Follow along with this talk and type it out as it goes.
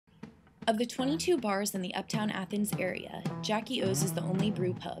Of the 22 bars in the uptown Athens area, Jackie O's is the only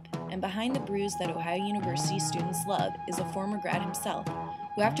brew pub, and behind the brews that Ohio University students love is a former grad himself,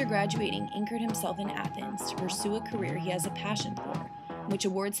 who after graduating anchored himself in Athens to pursue a career he has a passion for, which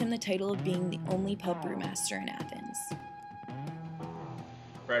awards him the title of being the only pub brewmaster in Athens.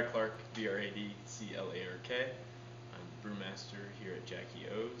 Brad Clark, Bradclark. I'm the brewmaster here at Jackie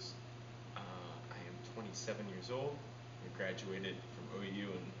O's. I am 27 years old. I graduated from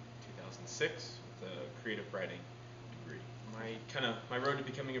OU in 2006 with a creative writing degree. My road to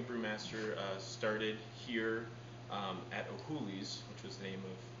becoming a brewmaster started here at O'Hooley's, which was the name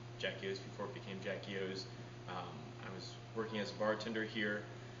of Jackie O's before it became Jackie O's. I was working as a bartender here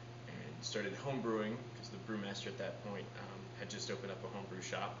and started home brewing because the brewmaster at that point had just opened up a homebrew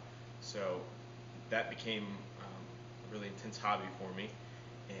shop. So that became a really intense hobby for me.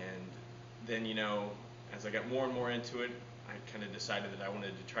 And then, as I got more and more into it, I kind of decided that I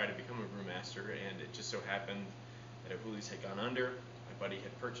wanted to try to become a brewmaster, and it just so happened that O'Hooley's had gone under. My buddy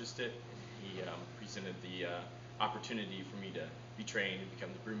had purchased it, and he presented the opportunity for me to be trained and become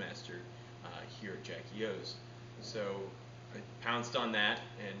the brewmaster here at Jackie O's. So I pounced on that,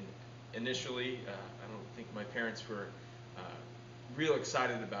 and initially, I don't think my parents were real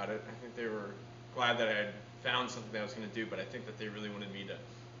excited about it. I think they were glad that I had found something that I was going to do, but I think that they really wanted me to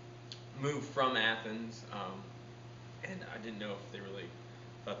move from Athens, and I didn't know if they really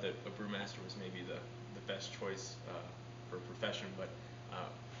thought that a brewmaster was maybe the best choice for a profession, but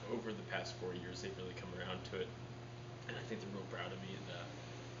over the past 4 years, they've really come around to it, and I think they're real proud of me and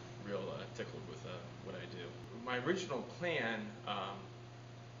real tickled with what I do. My original plan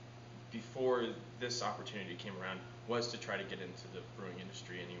before this opportunity came around was to try to get into the brewing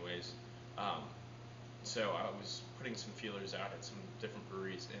industry anyways. So I was putting some feelers out at some different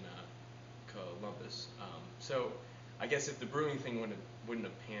breweries in Columbus. So I guess if the brewing thing wouldn't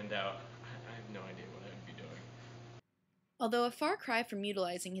have panned out, I have no idea what I would be doing. Although a far cry from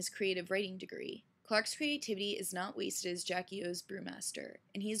utilizing his creative writing degree, Clark's creativity is not wasted as Jackie O's brewmaster,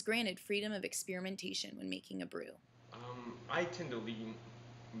 and he is granted freedom of experimentation when making a brew. I tend to lean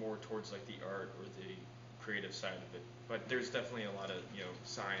more towards like the art or the creative side of it, but there's definitely a lot of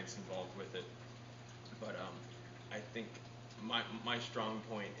science involved with it. But I think my strong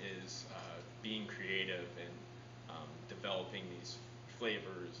point is being creative and developing these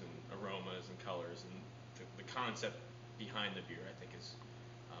flavors and aromas and colors, and the concept behind the beer I think is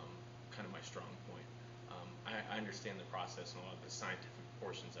kind of my strong point. I understand the process and a lot of the scientific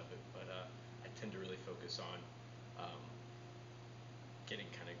portions of it, but I tend to really focus on getting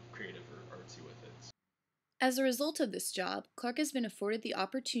kind of creative or artsy with it. As a result of this job, Clark has been afforded the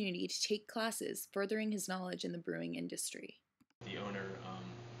opportunity to take classes furthering his knowledge in the brewing industry. The owner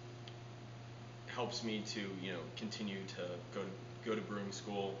helps me to continue to go to brewing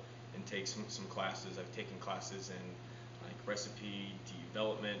school and take some classes. I've taken classes in like recipe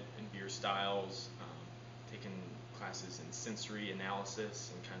development and beer styles, taken classes in sensory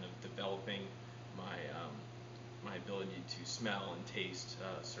analysis and kind of developing my my ability to smell and taste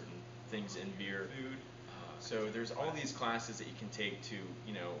certain things in beer, food. So there's all these classes that you can take to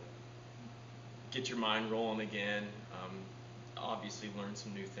get your mind rolling again. Obviously learn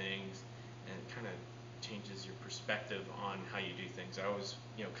some new things, and it kind of changes your perspective on how you do things. I always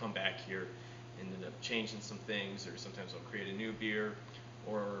come back here and end up changing some things, or sometimes I'll create a new beer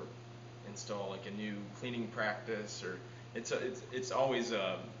or install like a new cleaning practice, or it's always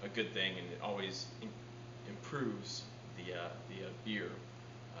a good thing, and it always improves the beer,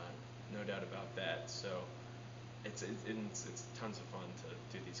 no doubt about that. So it's tons of fun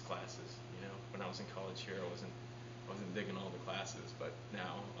to do these classes. When I was in college here, I wasn't digging all the classes, but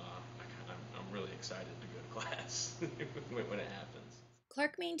now I'm really excited to go to class when it happens.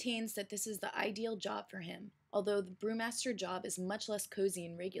 Clark maintains that this is the ideal job for him, although the brewmaster job is much less cozy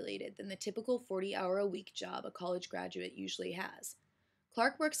and regulated than the typical 40-hour-a-week job a college graduate usually has.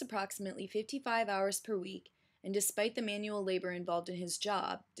 Clark works approximately 55 hours per week, and despite the manual labor involved in his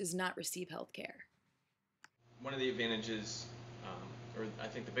job, does not receive health care. One of the advantages, or I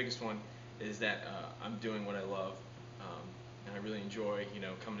think the biggest one, is that I'm doing what I love, and I really enjoy,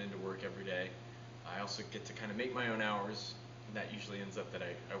 coming into work every day. I also get to kind of make my own hours, and that usually ends up that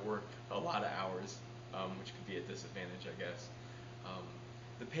I work a lot of hours, which could be a disadvantage, I guess.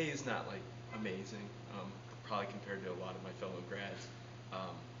 The pay is not like amazing, probably compared to a lot of my fellow grads,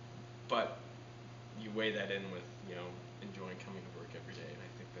 but you weigh that in with enjoying coming to work every day, and I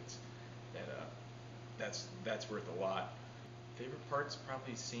think that's worth a lot. Favorite part's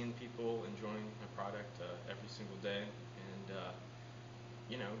probably seeing people enjoying my product every single day, and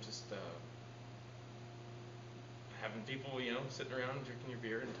just having people, sitting around drinking your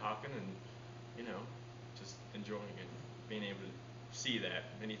beer and talking and, just enjoying it. Being able to see that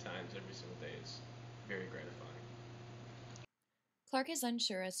many times every single day is very gratifying. Clark is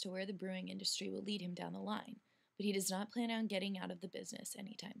unsure as to where the brewing industry will lead him down the line, but he does not plan on getting out of the business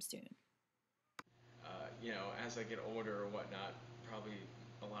anytime soon. As I get older or whatnot, probably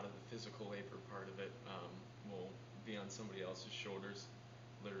a lot of the physical labor part of it will be on somebody else's shoulders,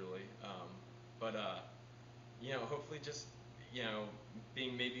 literally. Hopefully just,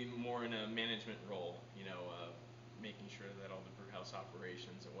 being maybe more in a management role, making sure that all the brew house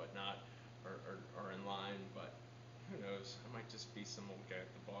operations and whatnot are in line, but who knows, I might just be some old guy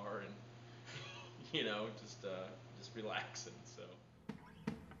at the bar and, just relaxing, so.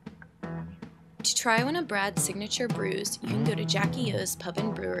 To try one of Brad's signature brews, you can go to Jackie O's Pub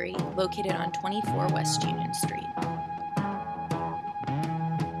and Brewery, located on 24 West Union Street.